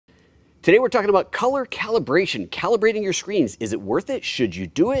Today we're talking about color calibration, calibrating your screens. Is it worth it? Should you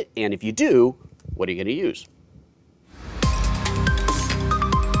do it? And if you do, what are you going to use?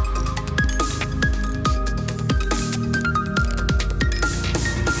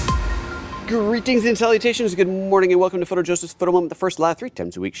 Greetings and salutations, good morning and welcome to PhotoJoseph's Photo Moment, the first live 3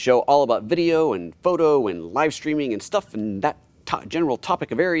 times a week show all about video and photo and live streaming and stuff and that general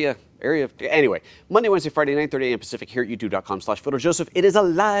topic of anyway, Monday, Wednesday, Friday, 9:30 a.m. Pacific here at youtube.com/PhotoJoseph. It is a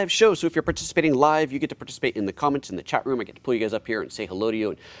live show, so if you're participating live, you get to participate in the comments in the chat room. I get to pull you guys up here and say hello to you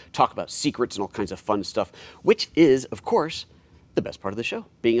and talk about secrets and all kinds of fun stuff, which is, of course, the best part of the show,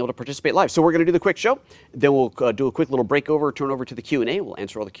 being able to participate live. So we're going to do the quick show, then we'll do a quick little break over, turn over to the Q&A. We'll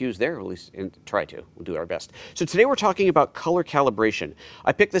answer all the Qs there, or at least try to. We'll do our best. So today we're talking about color calibration.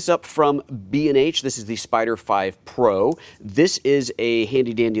 I picked this up from B&H. This is the Spyder5Pro. This is a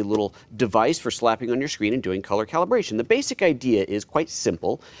handy-dandy little device for slapping on your screen and doing color calibration. The basic idea is quite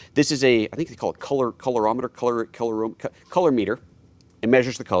simple. This is a, I think they call it color meter. It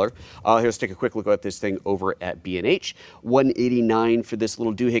measures the color. Let's take a quick look at this thing over at B&H. $189 for this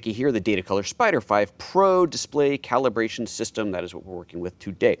little doohickey here, the Datacolor Spyder5Pro display calibration system. That is what we're working with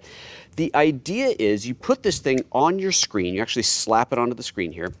today. The idea is you put this thing on your screen. You actually slap it onto the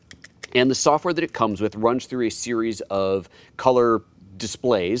screen here. And the software that it comes with runs through a series of color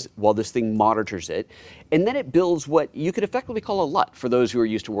displays while this thing monitors it, and then it builds what you could effectively call a LUT. For those who are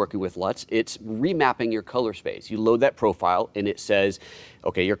used to working with LUTs, it's remapping your color space. You load that profile and it says,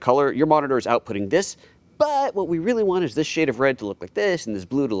 okay, your monitor is outputting this, but what we really want is this shade of red to look like this and this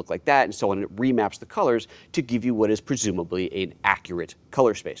blue to look like that, and so on. And it remaps the colors to give you what is presumably an accurate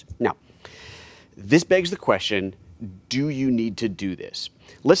color space. Now, this begs the question, do you need to do this?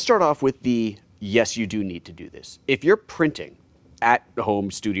 Let's start off with the yes, you do need to do this. If you're printing at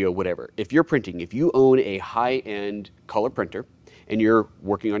home, studio, whatever, if you're printing, if you own a high-end color printer and you're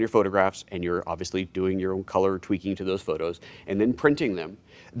working on your photographs and you're obviously doing your own color tweaking to those photos and then printing them,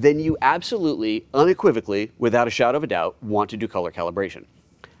 then you absolutely, unequivocally, without a shadow of a doubt, want to do color calibration.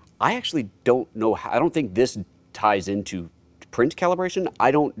 I actually don't know how, I don't think this ties into print calibration.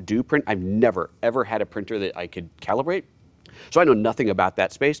 I don't do print. I've never, ever had a printer that I could calibrate. So I know nothing about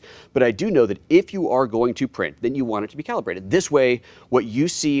that space, but I do know that if you are going to print, then you want it to be calibrated. This way, what you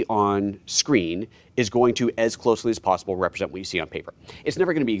see on screen is going to, as closely as possible, represent what you see on paper. It's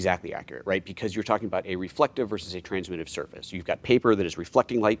never going to be exactly accurate, right? Because you're talking about a reflective versus a transmittive surface. You've got paper that is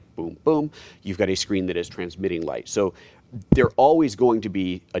reflecting light, boom, boom. You've got a screen that is transmitting light. So they're always going to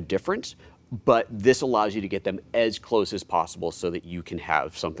be a difference, but this allows you to get them as close as possible so that you can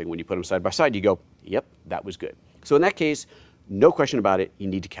have something when you put them side by side, you go, yep, that was good. So in that case, no question about it, you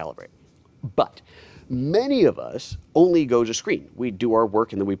need to calibrate. But many of us only go to screen. We do our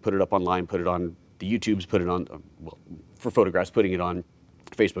work and then we put it up online, put it on the YouTubes, put it on, well, for photographs, putting it on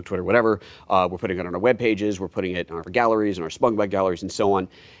Facebook, Twitter, whatever. We're putting it on our web pages, we're putting it on our galleries and our smug bag galleries and so on.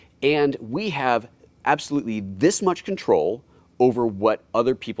 And we have absolutely this much control over what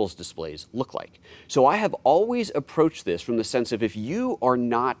other people's displays look like. So I have always approached this from the sense of if you are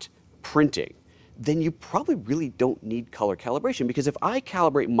not printing, then you probably really don't need color calibration, because if I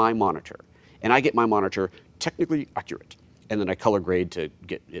calibrate my monitor and I get my monitor technically accurate and then I color grade to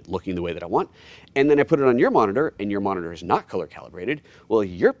get it looking the way that I want, and then I put it on your monitor and your monitor is not color calibrated, well,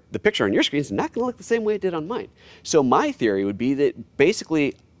 the picture on your screen is not going to look the same way it did on mine. So my theory would be that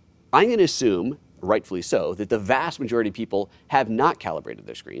basically I'm going to assume, rightfully so, that the vast majority of people have not calibrated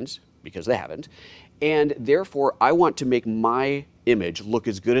their screens because they haven't, and therefore I want to make my image look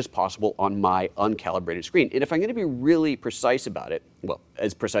as good as possible on my uncalibrated screen. And if I'm going to be really precise about it, well,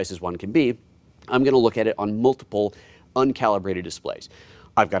 as precise as one can be, I'm going to look at it on multiple uncalibrated displays.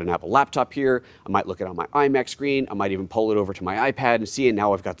 I've got an Apple laptop here. I might look at it on my iMac screen. I might even pull it over to my iPad and see it.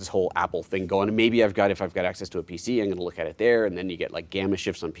 Now I've got this whole Apple thing going. And maybe if I've got access to a PC, I'm going to look at it there. And then you get like gamma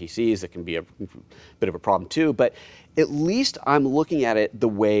shifts on PCs that can be a bit of a problem too. But at least I'm looking at it the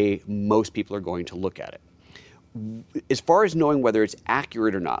way most people are going to look at it. As far as knowing whether it's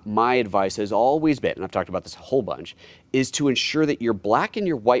accurate or not, my advice has always been, and I've talked about this a whole bunch, is to ensure that your black and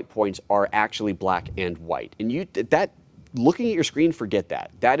your white points are actually black and white. And looking at your screen, forget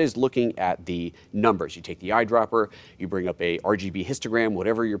that. That is looking at the numbers. You take the eyedropper, you bring up a RGB histogram,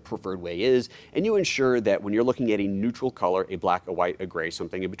 whatever your preferred way is, and you ensure that when you're looking at a neutral color, a black, a white, a gray,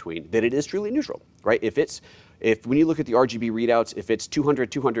 something in between, that it is truly neutral, right? When you look at the RGB readouts, if it's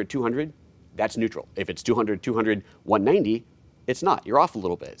 200, 200, 200, that's neutral. If it's 200, 200, 190, it's not. You're off a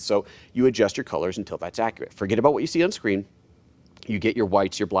little bit. So you adjust your colors until that's accurate. Forget about what you see on screen. You get your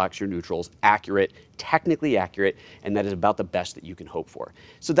whites, your blacks, your neutrals accurate, technically accurate, and that is about the best that you can hope for.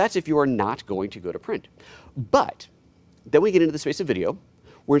 So that's if you are not going to go to print. But then we get into the space of video,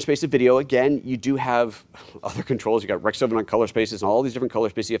 We're in space of video. Again, you do have other controls. You got Rec 7 on color spaces and all these different color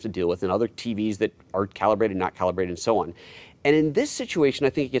spaces you have to deal with, and other TVs that are calibrated, not calibrated, and so on. And in this situation,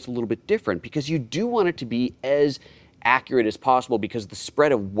 I think it gets a little bit different because you do want it to be as accurate as possible because the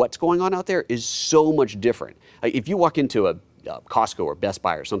spread of what's going on out there is so much different. Like if you walk into a Costco or Best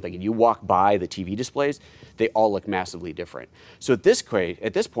Buy or something and you walk by the TV displays, they all look massively different. So at this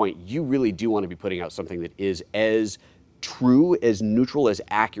point, you really do want to be putting out something that is as true, as neutral, as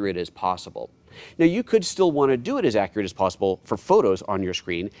accurate as possible. Now you could still want to do it as accurate as possible for photos on your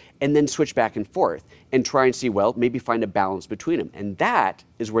screen and then switch back and forth and try and see, well, maybe find a balance between them. And that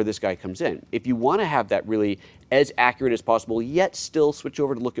is where this guy comes in. If you want to have that really as accurate as possible, yet still switch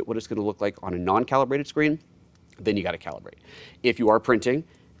over to look at what it's going to look like on a non-calibrated screen, then you got to calibrate. If you are printing,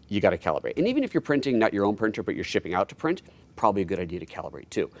 you got to calibrate. And even if you're printing not your own printer, but you're shipping out to print, probably a good idea to calibrate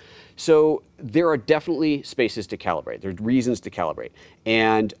too. So there are definitely spaces to calibrate. There's reasons to calibrate.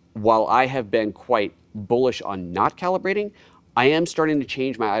 And while I have been quite bullish on not calibrating, I am starting to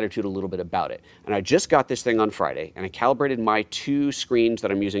change my attitude a little bit about it. And I just got this thing on Friday, and I calibrated my 2 screens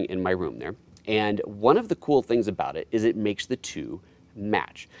that I'm using in my room there. And one of the cool things about it is it makes the 2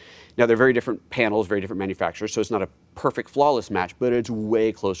 match. Now, they're very different panels, very different manufacturers, so it's not a perfect, flawless match, but it's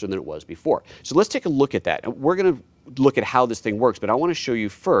way closer than it was before. So let's take a look at that. And we're going to look at how this thing works, but I want to show you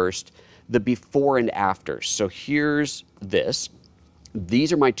first the before and after. So here's this.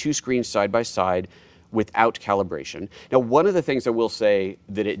 These are my 2 screens side by side without calibration. Now, one of the things I will say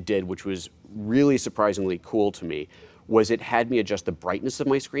that it did, which was really surprisingly cool to me, was it had me adjust the brightness of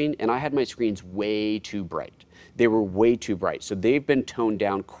my screen, and I had my screens way too bright. They were way too bright. So they've been toned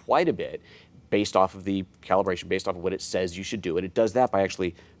down quite a bit based off of the calibration, based off of what it says you should do. And it does that by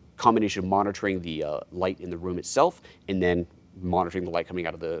actually combination of monitoring the light in the room itself and then monitoring the light coming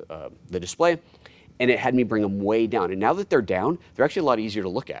out of the display. And it had me bring them way down. And now that they're down, they're actually a lot easier to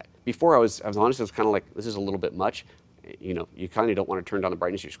look at. Before I was honest, I was kind of like, this is a little bit much. You know, you kind of don't want to turn down the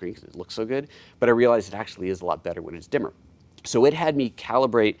brightness of your screen because it looks so good. But I realized it actually is a lot better when it's dimmer. So it had me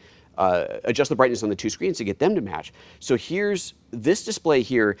calibrate, adjust the brightness on the 2 screens to get them to match. So here's this display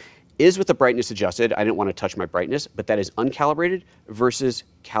here is with the brightness adjusted. I didn't want to touch my brightness, but that is uncalibrated versus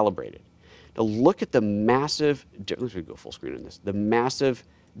calibrated. Now look at the massive, let's go full screen on this, the massive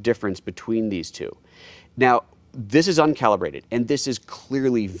difference between these two. Now, this is uncalibrated, and this is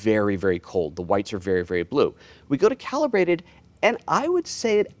clearly very, very cold. The whites are very, very blue. We go to calibrated, and I would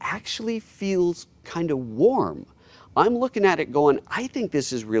say it actually feels kind of warm. I'm looking at it going, I think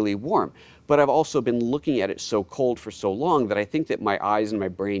this is really warm, but I've also been looking at it so cold for so long that I think that my eyes and my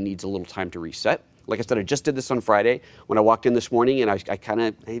brain needs a little time to reset. Like I said, I just did this on Friday when I walked in this morning, and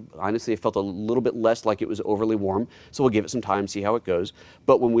I honestly felt a little bit less like it was overly warm, so we'll give it some time, see how it goes.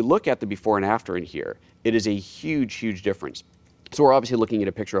 But when we look at the before and after in here, it is a huge, huge difference. So we're obviously looking at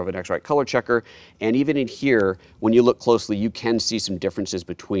a picture of an X-Rite color checker, and even in here, when you look closely, you can see some differences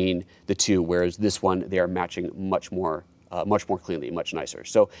between the two, whereas this one, they are matching much more cleanly, much nicer.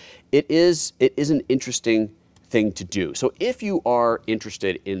 So it is an interesting thing to do. So if you are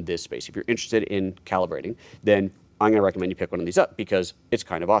interested in this space, if you're interested in calibrating, then I'm going to recommend you pick one of these up because it's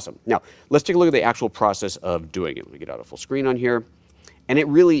kind of awesome. Now, let's take a look at the actual process of doing it. Let me get out a full screen on here. And it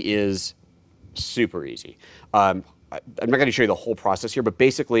really is super easy. I'm not going to show you the whole process here, but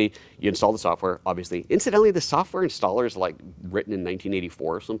basically you install the software, obviously. Incidentally, the software installer is like written in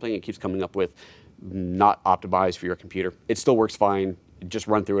 1984 or something. It keeps coming up with not optimized for your computer. It still works fine. Just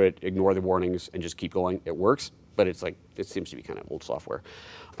run through it, ignore the warnings, and just keep going. It works, but it's like, it seems to be kind of old software.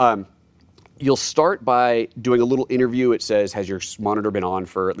 You'll start by doing a little interview. It says, has your monitor been on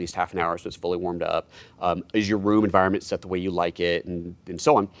for at least half an hour so it's fully warmed up? Is your room environment set the way you like it, and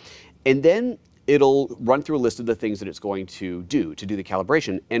so on. And then it'll run through a list of the things that it's going to do the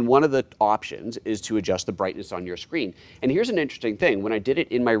calibration. And one of the options is to adjust the brightness on your screen. And here's an interesting thing. When I did it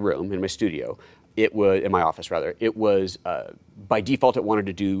in my room, in my studio, it was, in my office rather, it was, by default it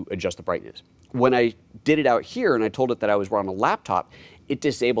wanted to adjust the brightness. When I did it out here and I told it that I was on a laptop, it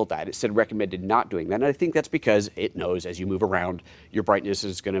disabled that. It said recommended not doing that. And I think that's because it knows as you move around, your brightness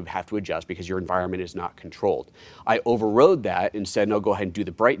is going to have to adjust because your environment is not controlled. I overrode that and said, no, go ahead and do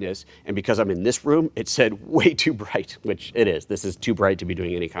the brightness. And because I'm in this room, it said way too bright, which it is. This is too bright to be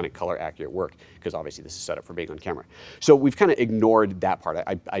doing any kind of color accurate work because obviously this is set up for being on camera. So we've kind of ignored that part.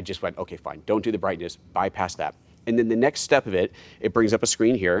 I just went, okay, fine, don't do the brightness, bypass that. And then the next step of it, it brings up a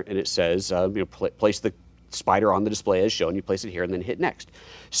screen here and it says, place the Spyder on the display as shown. You place it here and then hit next.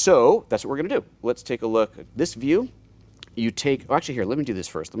 So that's what we're going to do. Let's take a look at this view. you take, oh, actually here, let me do this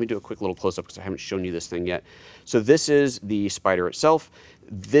first. Let me do a quick little close-up because I haven't shown you this thing yet. So this is the Spyder itself.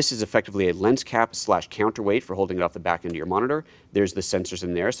 This is effectively a lens cap / counterweight for holding it off the back end of your monitor. There's the sensors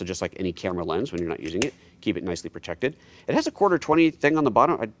in there, so just like any camera lens when you're not using it, keep it nicely protected. It has a 1/4-20 thing on the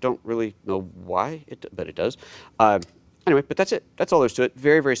bottom. I don't really know why, but it does. Anyway, but that's it. That's all there is to it.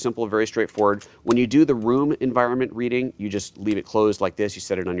 Very, very simple, very straightforward. When you do the room environment reading, you just leave it closed like this. You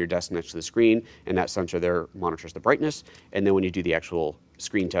set it on your desk next to the screen, and that sensor there monitors the brightness. And then when you do the actual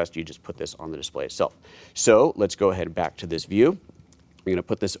screen test, you just put this on the display itself. So let's go ahead back to this view. We're going to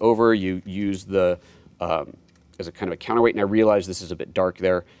put this over. You use the as a kind of a counterweight, and I realize this is a bit dark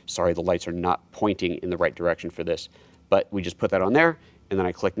there. Sorry, the lights are not pointing in the right direction for this. But we just put that on there, and then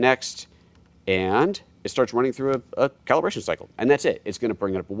I click Next, and it starts running through a calibration cycle. And that's it. It's going to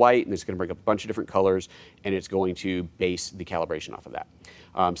bring up white, and it's going to bring up a bunch of different colors, and it's going to base the calibration off of that.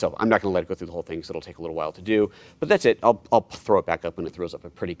 So I'm not going to let it go through the whole thing because it'll take a little while to do. But that's it. I'll throw it back up when it throws up a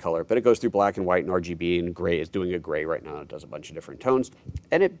pretty color. But it goes through black and white and RGB, and gray. It's doing a gray right now. It does a bunch of different tones,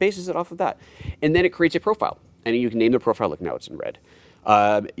 and it bases it off of that. And then it creates a profile. And you can name the profile. Look, now it's in red.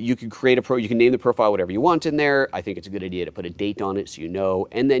 You can create you can name the profile whatever you want in there. I think it's a good idea to put a date on it so you know,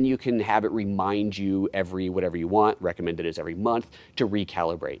 and then you can have it remind you every whatever you want, recommended is every month, to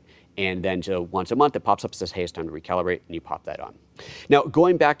recalibrate. And then once a month it pops up and says, hey, it's time to recalibrate, and you pop that on. Now,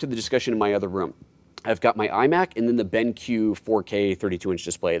 going back to the discussion in my other room, I've got my iMac and then the BenQ 4K 32-inch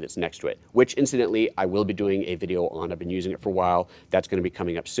display that's next to it, which incidentally I will be doing a video on. I've been using it for a while. That's going to be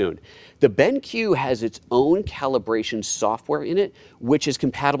coming up soon. The BenQ has its own calibration software in it, which is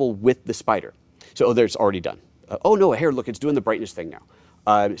compatible with the Spyder. So there's already done. Oh no, here, look, it's doing the brightness thing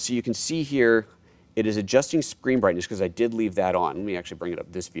now. So you can see here, it is adjusting screen brightness because I did leave that on. Let me actually bring it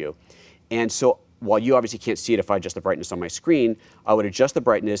up this view. And so while you obviously can't see it if I adjust the brightness on my screen, I would adjust the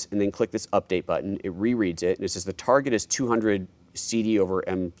brightness and then click this update button. It rereads it, and it says the target is 200 CD over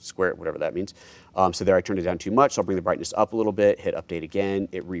M squared, whatever that means. So there I turned it down too much, so I'll bring the brightness up a little bit, hit update again,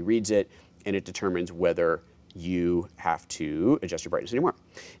 it rereads it, and it determines whether you have to adjust your brightness anymore.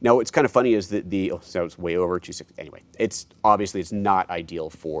 Now what's kind of funny is that so it's way over 260, anyway, it's not ideal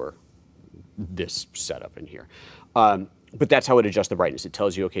for this setup in here. But that's how it adjusts the brightness. It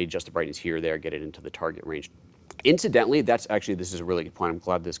tells you, okay, adjust the brightness here, there, get it into the target range. Incidentally, this is a really good point. I'm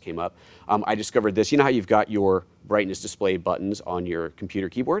glad this came up. I discovered this. You know how you've got your brightness display buttons on your computer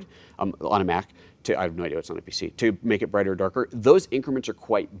keyboard, on a Mac, I have no idea what's on a PC, to make it brighter or darker? Those increments are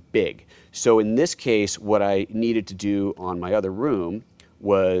quite big. So in this case, what I needed to do on my other room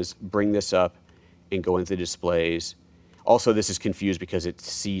was bring this up and go into the displays. Also, this is confused because it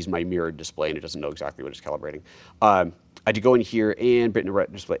sees my mirrored display and it doesn't know exactly what it's calibrating. I had to go in here and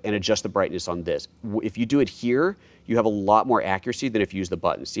display and adjust the brightness on this. If you do it here, you have a lot more accuracy than if you use the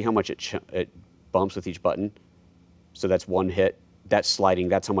button. See how much it bumps with each button? So that's one hit. That's sliding.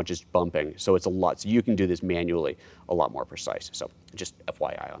 That's how much it's bumping. So it's a lot. So you can do this manually a lot more precise. So just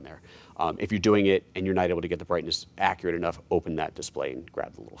FYI on there. If you're doing it and you're not able to get the brightness accurate enough, open that display and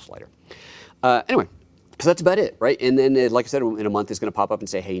grab the little slider. Anyway. So that's about it, right? And then, like I said, in a month, it's going to pop up and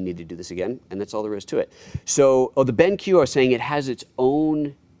say, hey, you need to do this again, and that's all there is to it. So the BenQ, I was saying, it has its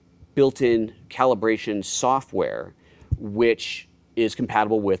own built-in calibration software, which is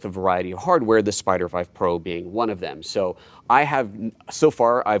compatible with a variety of hardware, the Spyder5Pro being one of them. So so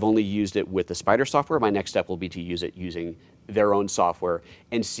far, I've only used it with the Spyder software. My next step will be to use it using their own software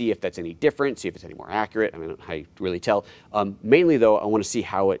and see if that's any different, see if it's any more accurate. I mean, I really tell. Mainly, though, I want to see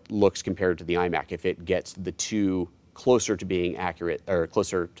how it looks compared to the iMac, if it gets the two closer to being accurate or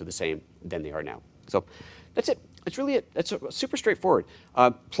closer to the same than they are now. So that's it. That's really it. That's super straightforward.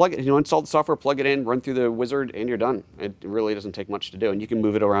 Plug it, install the software, plug it in, run through the wizard, and you're done. It really doesn't take much to do. And you can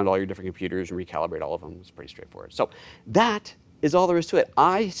move it around all your different computers and recalibrate all of them. It's pretty straightforward. So that is all there is to it.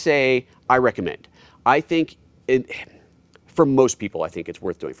 I recommend. I think for most people, I think it's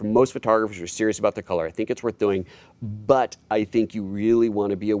worth doing. For most photographers who are serious about their color, I think it's worth doing. But I think you really want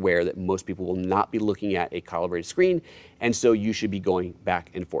to be aware that most people will not be looking at a calibrated screen, and so you should be going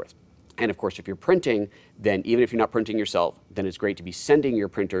back and forth. And of course, if you're printing, then even if you're not printing yourself, then it's great to be sending your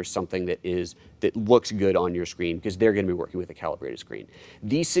printer something that looks good on your screen, because they're going to be working with a calibrated screen.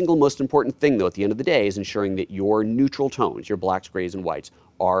 The single most important thing, though, at the end of the day, is ensuring that your neutral tones, your blacks, grays, and whites,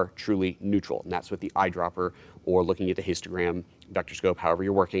 are truly neutral. And that's with the eyedropper or looking at the histogram, vectorscope, however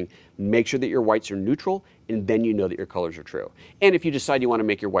you're working. Make sure that your whites are neutral, and then you know that your colors are true. And if you decide you want to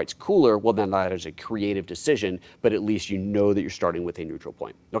make your whites cooler, well, then that is a creative decision, but at least you know that you're starting with a neutral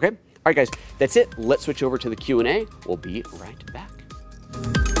point. Okay? All right, guys, that's it. Let's switch over to the Q&A. We'll be right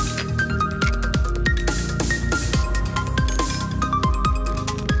back.